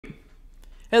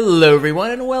Hello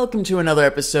everyone and welcome to another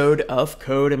episode of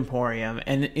Code Emporium,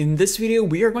 and in this video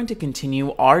we are going to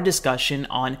continue our discussion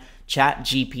on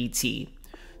ChatGPT.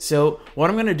 So what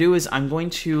I'm going to do is I'm going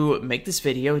to make this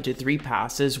video into 3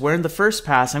 passes, where in the first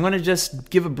pass I'm going to just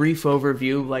give a brief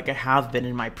overview like I have been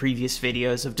in my previous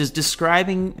videos of just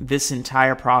describing this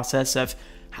entire process of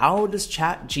how does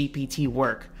ChatGPT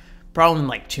work, probably in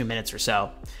like 2 minutes or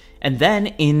so. And then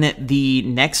in the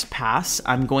next pass,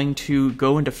 I'm going to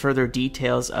go into further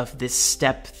details of this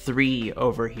step 3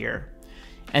 over here.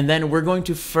 And then we're going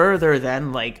to further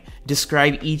then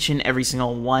describe each and every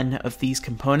single one of these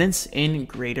components in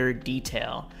greater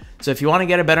detail. So if you want to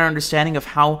get a better understanding of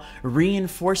how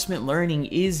reinforcement learning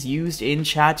is used in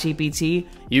ChatGPT,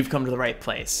 you've come to the right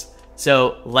place.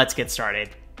 So let's get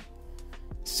started.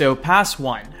 So pass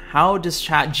 1, how does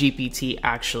ChatGPT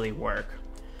actually work?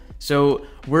 So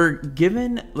we're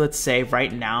given, let's say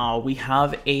right now, we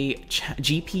have a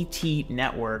GPT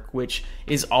network which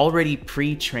is already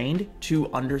pre-trained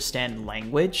to understand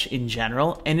language in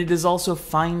general, and it is also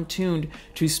fine-tuned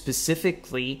to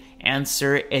specifically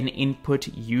answer an input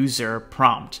user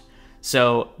prompt.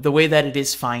 So the way that it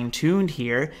is fine-tuned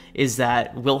here is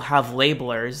that we'll have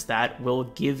labelers that will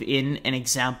give in an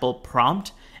example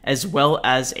prompt as well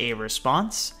as a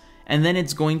response, and then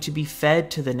it's going to be fed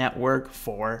to the network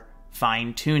for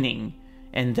fine-tuning,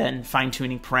 and then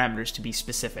fine-tuning parameters to be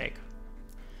specific.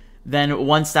 Then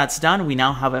once that's done, we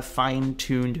now have a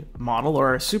fine-tuned model,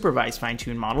 or a supervised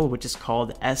fine-tuned model, which is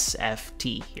called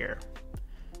SFT here.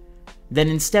 Then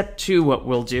in step 2, what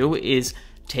we'll do is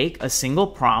take a single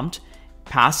prompt,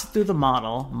 pass it through the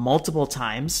model multiple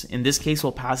times. In this case,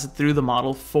 we'll pass it through the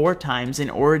model 4 times in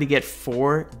order to get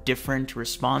 4 different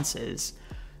responses.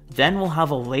 Then we'll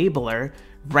have a labeler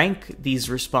rank these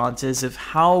responses of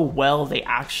how well they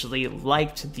actually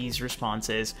liked these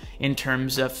responses in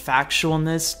terms of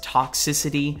factualness,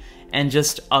 toxicity, and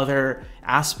just other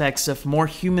aspects of more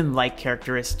human-like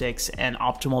characteristics and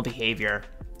optimal behavior.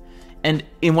 And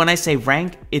when I say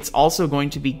rank, it's also going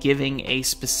to be giving a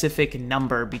specific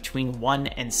number between 1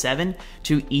 and 7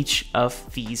 to each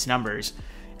of these numbers.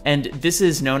 And this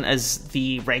is known as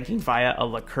the ranking via a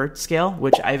Likert scale,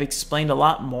 which I've explained a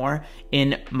lot more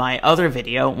in my other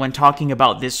video when talking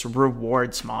about this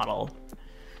rewards model.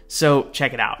 So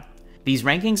check it out. These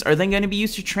rankings are then going to be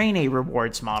used to train a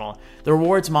rewards model. The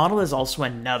rewards model is also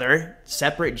another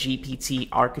separate GPT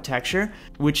architecture,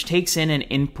 which takes in an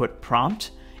input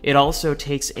prompt. It also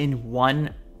takes in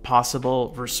one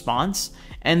possible response,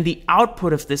 and the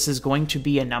output of this is going to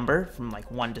be a number from like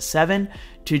 1 to 7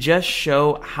 to just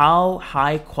show how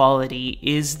high quality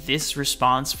is this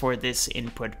response for this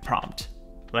input prompt.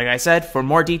 Like I said, for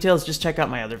more details, just check out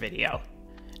my other video.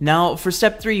 Now for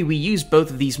step 3, we use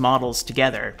both of these models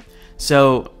together.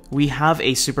 So we have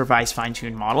a supervised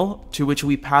fine-tuned model to which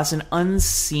we pass an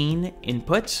unseen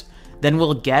input, then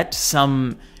we'll get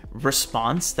some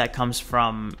response that comes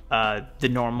from the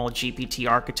normal GPT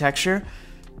architecture,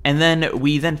 and then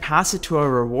we then pass it to a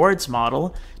rewards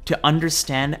model to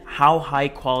understand how high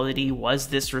quality was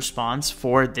this response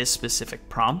for this specific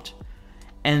prompt.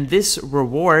 And this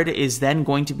reward is then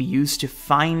going to be used to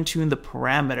fine-tune the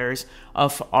parameters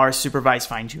of our supervised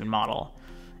fine-tune model.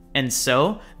 And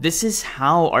so this is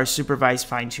how our supervised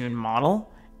fine-tune model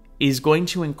is going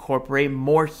to incorporate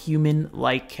more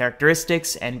human-like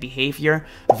characteristics and behavior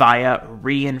via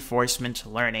reinforcement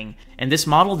learning. And this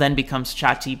model then becomes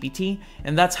ChatGPT,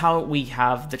 and that's how we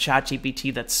have the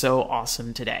ChatGPT that's so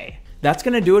awesome today. That's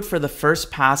going to do it for the first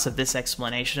pass of this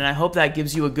explanation, and I hope that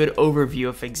gives you a good overview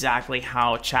of exactly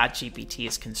how ChatGPT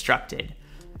is constructed.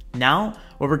 Now,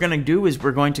 what we're going to do is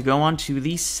we're going to go on to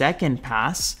the second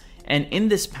pass, and in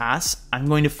this pass, I'm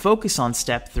going to focus on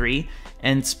step 3,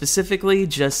 and specifically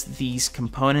just these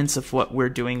components of what we're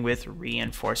doing with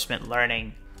reinforcement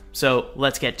learning. So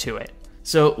let's get to it.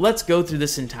 So let's go through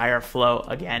this entire flow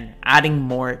again, adding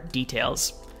more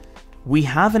details. We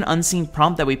have an unseen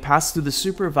prompt that we pass through the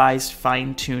supervised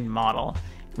fine-tuned model,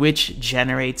 which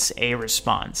generates a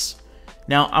response.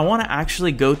 Now, I want to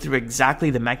actually go through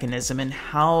exactly the mechanism and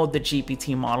how the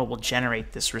GPT model will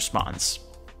generate this response.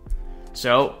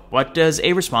 So what does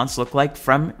a response look like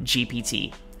from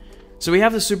GPT? So we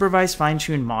have the supervised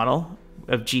fine-tuned model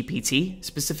of GPT,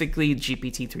 specifically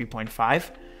GPT 3.5.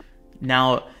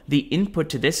 Now, the input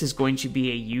to this is going to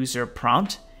be a user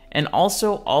prompt, and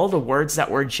also all the words that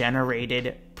were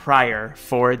generated prior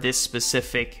for this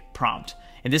specific prompt.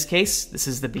 In this case, this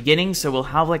is the beginning, so we'll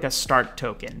have like a start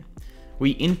token. We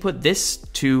input this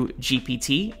to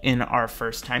GPT in our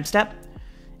first time step,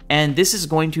 and this is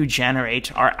going to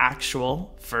generate our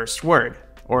actual first word,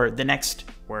 or the next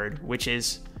word, which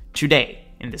is today,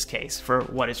 in this case, for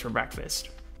what is for breakfast.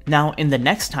 Now, in the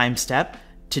next time step,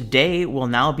 today will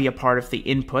now be a part of the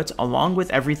input along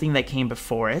with everything that came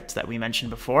before it that we mentioned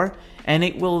before, and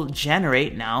it will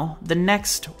generate now the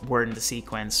next word in the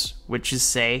sequence, which is,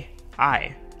 say,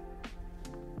 I.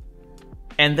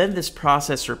 And then this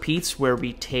process repeats where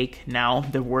we take now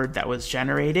the word that was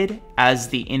generated as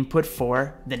the input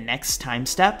for the next time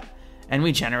step, and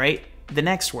we generate the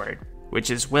next word,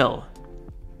 which is will.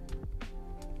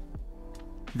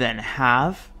 Then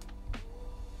have,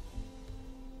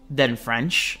 then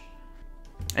French,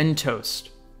 and toast.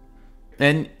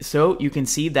 And so you can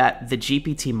see that the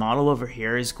GPT model over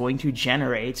here is going to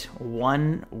generate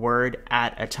one word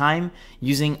at a time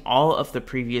using all of the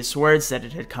previous words that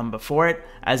it had come before it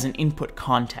as an input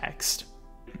context.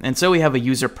 And so we have a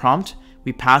user prompt.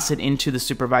 We pass it into the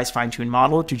supervised fine-tuned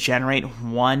model to generate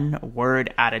one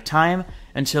word at a time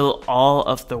until all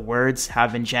of the words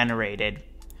have been generated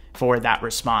for that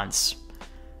response.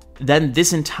 Then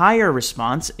this entire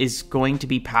response is going to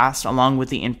be passed along with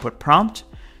the input prompt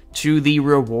to the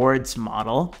rewards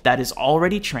model that is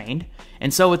already trained.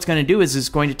 And so what's going to do is it's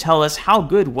going to tell us how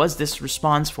good was this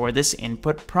response for this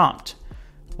input prompt.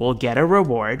 We'll get a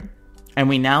reward, and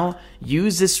we now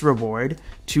use this reward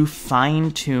to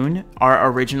fine-tune our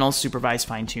original supervised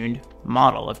fine-tuned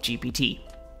model of GPT.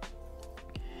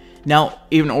 Now,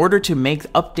 in order to make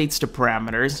updates to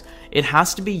parameters, it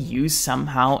has to be used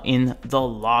somehow in the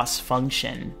loss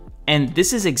function. And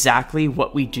this is exactly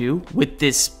what we do with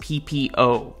this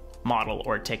PPO model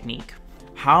or technique.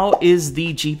 How is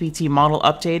the GPT model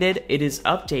updated? It is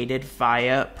updated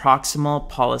via Proximal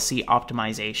Policy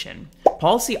Optimization.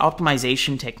 Policy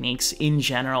optimization techniques in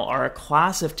general are a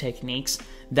class of techniques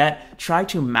that try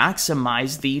to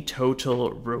maximize the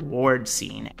total reward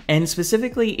scene. And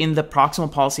specifically in the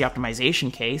Proximal Policy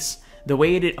Optimization case, the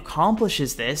way it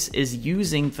accomplishes this is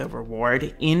using the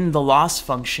reward in the loss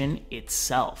function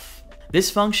itself. This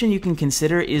function you can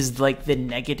consider is like the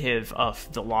negative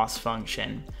of the loss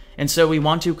function. And so we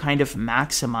want to kind of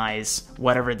maximize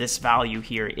whatever this value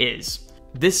here is.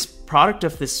 This product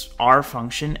of this R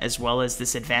function as well as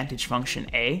this advantage function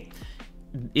A,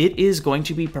 it is going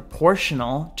to be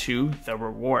proportional to the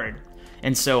reward.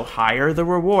 And so higher the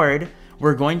reward,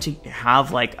 we're going to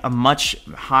have like a much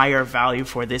higher value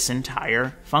for this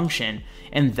entire function.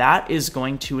 And that is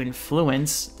going to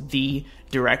influence the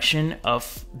direction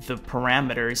of the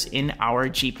parameters in our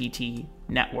GPT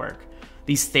network.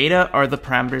 These theta are the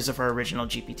parameters of our original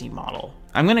GPT model.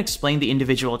 I'm going to explain the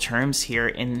individual terms here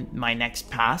in my next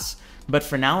pass, but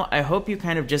for now, I hope you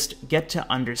kind of just get to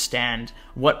understand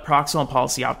what Proximal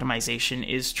Policy Optimization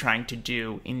is trying to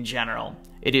do in general.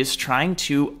 It is trying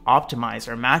to optimize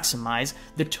or maximize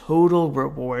the total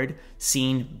reward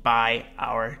seen by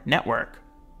our network.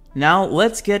 Now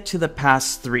let's get to the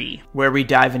pass 3, where we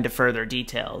dive into further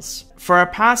details. For our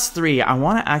pass 3, I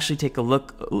want to actually take a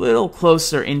look a little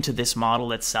closer into this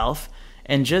model itself,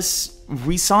 and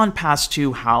we saw in pass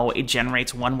 2 how it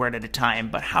generates one word at a time,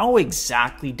 but how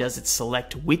exactly does it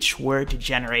select which word to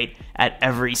generate at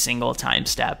every single time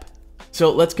step?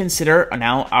 So let's consider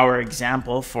now our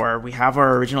example for, we have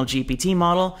our original GPT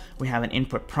model, we have an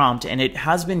input prompt, and it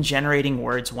has been generating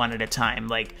words one at a time.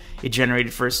 Like it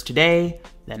generated first today,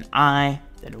 then I,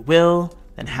 then will,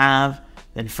 then have,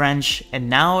 then French, and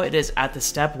now it is at the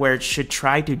step where it should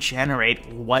try to generate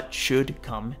what should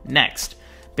come next.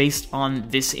 Based on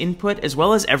this input, as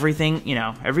well as everything,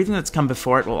 everything that's come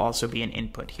before it will also be an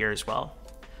input here as well.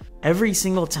 Every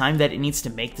single time that it needs to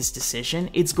make this decision,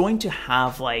 it's going to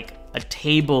have like a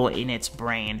table in its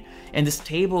brain. And this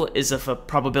table is of a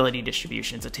probability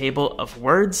distribution. It's a table of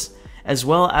words, as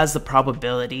well as the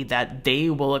probability that they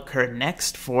will occur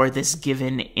next for this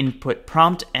given input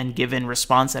prompt and given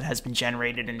response that has been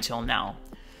generated until now.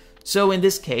 So in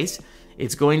this case,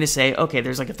 it's going to say, okay,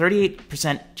 there's like a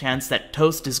 38% chance that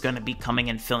toast is going to be coming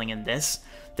and filling in this.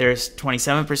 There's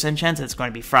 27% chance that it's going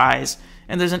to be fries,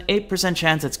 and there's an 8%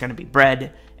 chance it's going to be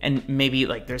bread, and maybe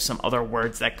like there's some other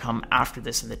words that come after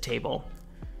this in the table.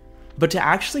 But to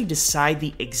actually decide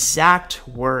the exact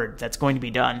word that's going to be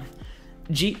done,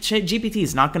 GPT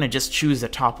is not going to just choose the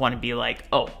top one and be like,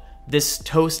 oh, this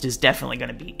toast is definitely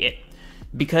going to be it.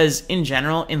 Because in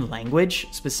general, in language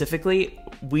specifically,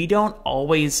 we don't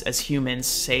always, as humans,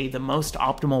 say the most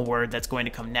optimal word that's going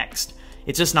to come next.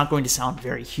 It's just not going to sound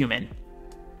very human.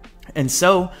 And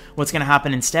so what's going to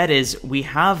happen instead is we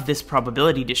have this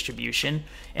probability distribution,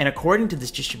 and according to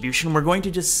this distribution, we're going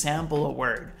to just sample a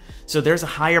word. So there's a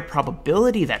higher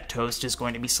probability that toast is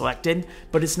going to be selected,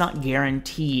 but it's not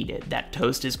guaranteed that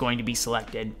toast is going to be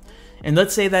selected. And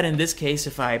let's say that in this case,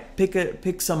 if I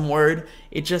pick some word,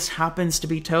 it just happens to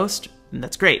be toast, and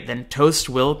that's great. Then toast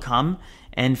will come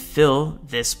and fill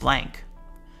this blank.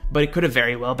 But it could have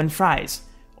very well been fries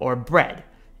or bread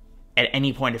at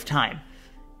any point of time.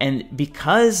 And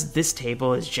because this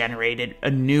table is generated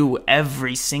anew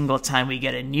every single time we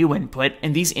get a new input,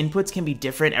 and these inputs can be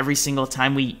different every single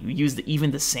time we use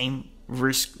even the same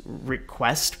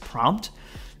request prompt,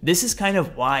 this is kind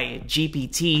of why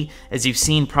GPT, as you've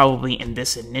seen probably in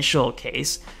this initial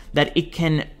case, that it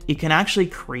can actually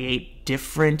create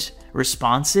different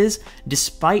responses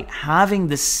despite having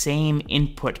the same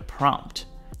input prompt.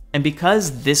 And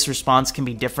because this response can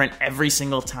be different every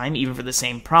single time, even for the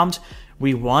same prompt,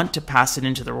 we want to pass it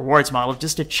into the rewards model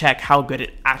just to check how good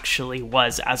it actually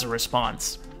was as a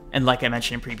response. And like I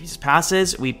mentioned in previous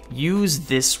passes, we use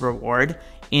this reward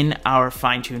in our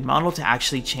fine-tuned model to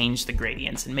actually change the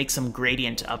gradients and make some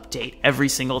gradient update every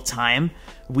single time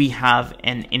we have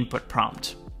an input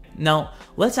prompt. Now,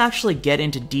 let's actually get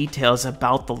into details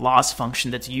about the loss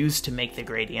function that's used to make the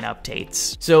gradient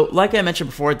updates. So, like I mentioned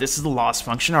before, this is the loss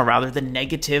function, or rather the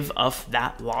negative of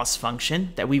that loss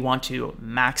function that we want to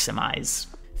maximize.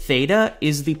 Theta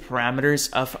is the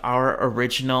parameters of our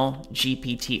original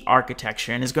GPT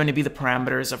architecture and is going to be the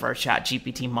parameters of our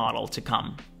ChatGPT model to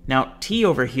come. Now, T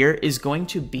over here is going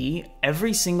to be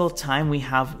every single time we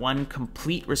have one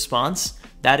complete response,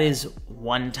 that is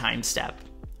one time step.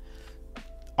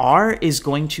 R is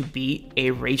going to be a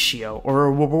ratio or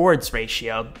a rewards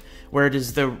ratio, where it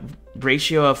is the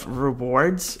ratio of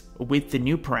rewards with the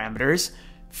new parameters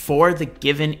for the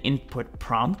given input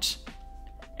prompt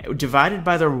divided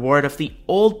by the reward of the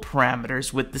old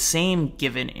parameters with the same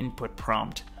given input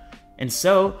prompt. And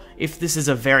so if this is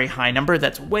a very high number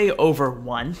that's way over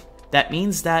 1, that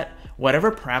means that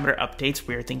whatever parameter updates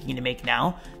we're thinking to make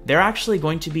now, they're actually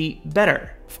going to be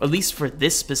better, at least for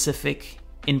this specific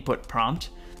input prompt,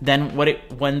 than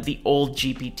when the old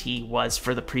GPT was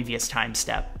for the previous time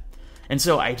step. And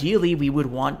so ideally, we would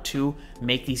want to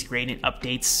make these gradient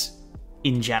updates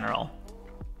in general.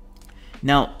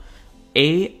 Now,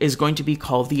 A is going to be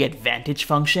called the advantage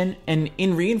function, and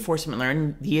in reinforcement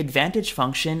learning, the advantage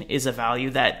function is a value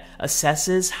that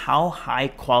assesses how high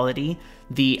quality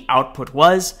the output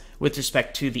was with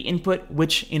respect to the input,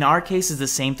 which in our case is the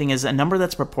same thing as a number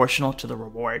that's proportional to the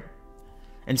reward.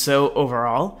 And so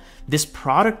overall, this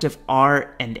product of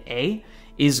R and A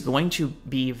is going to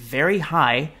be very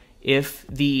high if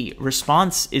the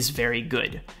response is very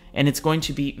good. And it's going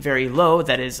to be very low,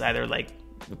 that is either like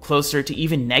closer to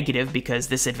even negative, because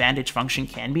this advantage function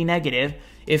can be negative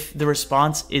if the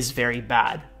response is very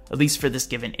bad, at least for this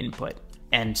given input.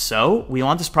 And so we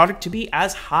want this product to be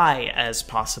as high as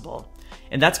possible.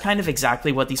 And that's kind of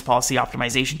exactly what these policy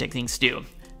optimization techniques do.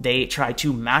 They try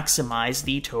to maximize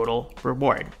the total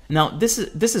reward. Now, this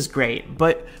is great,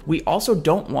 but we also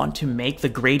don't want to make the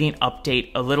gradient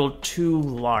update a little too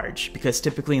large, because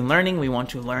typically in learning, we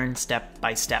want to learn step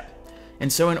by step.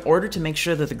 And so in order to make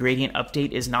sure that the gradient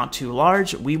update is not too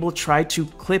large, we will try to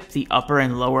clip the upper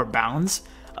and lower bounds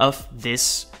of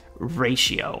this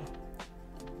ratio.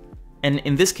 And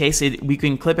in this case, we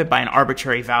can clip it by an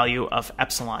arbitrary value of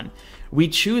epsilon. We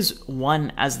choose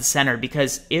 1 as the center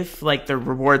because if like the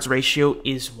rewards ratio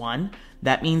is 1,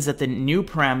 that means that the new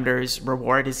parameter's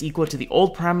reward is equal to the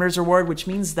old parameter's reward, which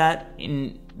means that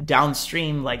in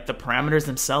downstream, like the parameters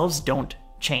themselves don't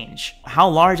change. How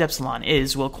large epsilon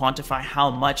is will quantify how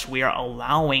much we are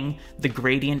allowing the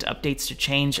gradient updates to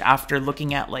change after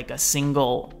looking at like a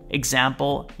single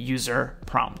example user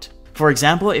prompt. For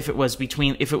example, if it was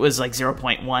like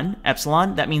 0.1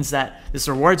 epsilon, that means that this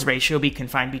rewards ratio will be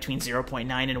confined between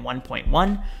 0.9 and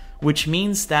 1.1, which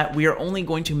means that we are only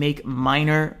going to make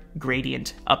minor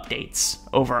gradient updates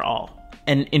overall.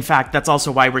 And in fact, that's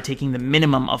also why we're taking the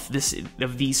minimum of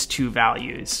these two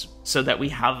values, so that we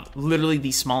have literally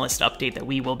the smallest update that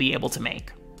we will be able to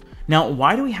make. Now,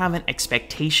 why do we have an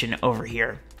expectation over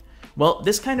here? Well,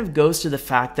 this kind of goes to the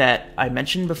fact that I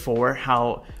mentioned before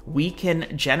how we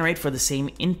can generate for the same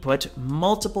input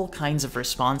multiple kinds of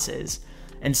responses.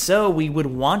 And so we would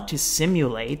want to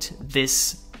simulate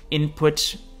this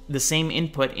input, the same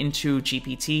input into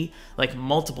GPT like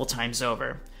multiple times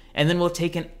over. And then we'll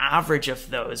take an average of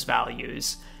those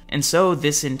values. And so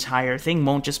this entire thing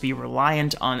won't just be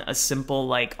reliant on a simple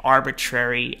like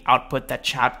arbitrary output that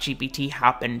ChatGPT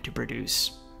happened to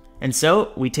produce. And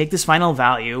so we take this final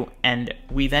value and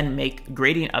we then make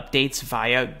gradient updates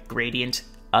via gradient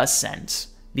ascent.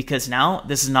 Because now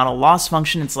this is not a loss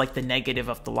function, it's like the negative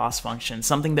of the loss function,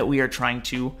 something that we are trying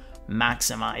to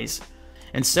maximize.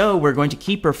 And so we're going to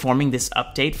keep performing this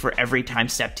update for every time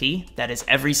step t, that is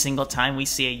every single time we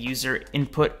see a user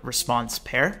input response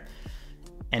pair.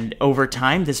 And over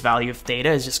time, this value of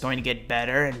theta is just going to get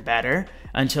better and better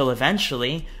until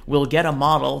eventually we'll get a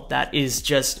model that is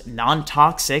just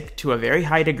non-toxic to a very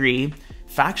high degree,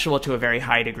 factual to a very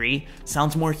high degree,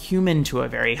 sounds more human to a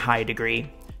very high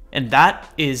degree. And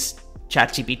that is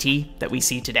ChatGPT that we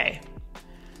see today.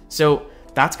 So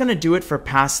that's going to do it for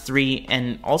Pass 3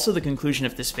 and also the conclusion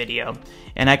of this video.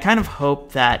 And I kind of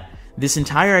hope that this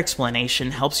entire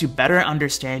explanation helps you better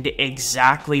understand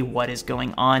exactly what is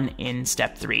going on in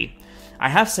Step 3. I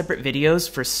have separate videos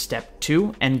for Step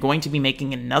 2 and going to be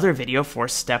making another video for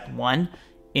Step 1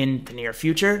 in the near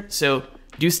future, so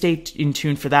do stay in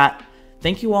tune for that.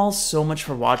 Thank you all so much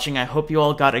for watching. I hope you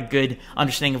all got a good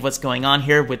understanding of what's going on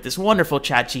here with this wonderful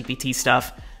ChatGPT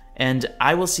stuff, and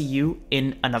I will see you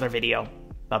in another video.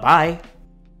 Bye-bye.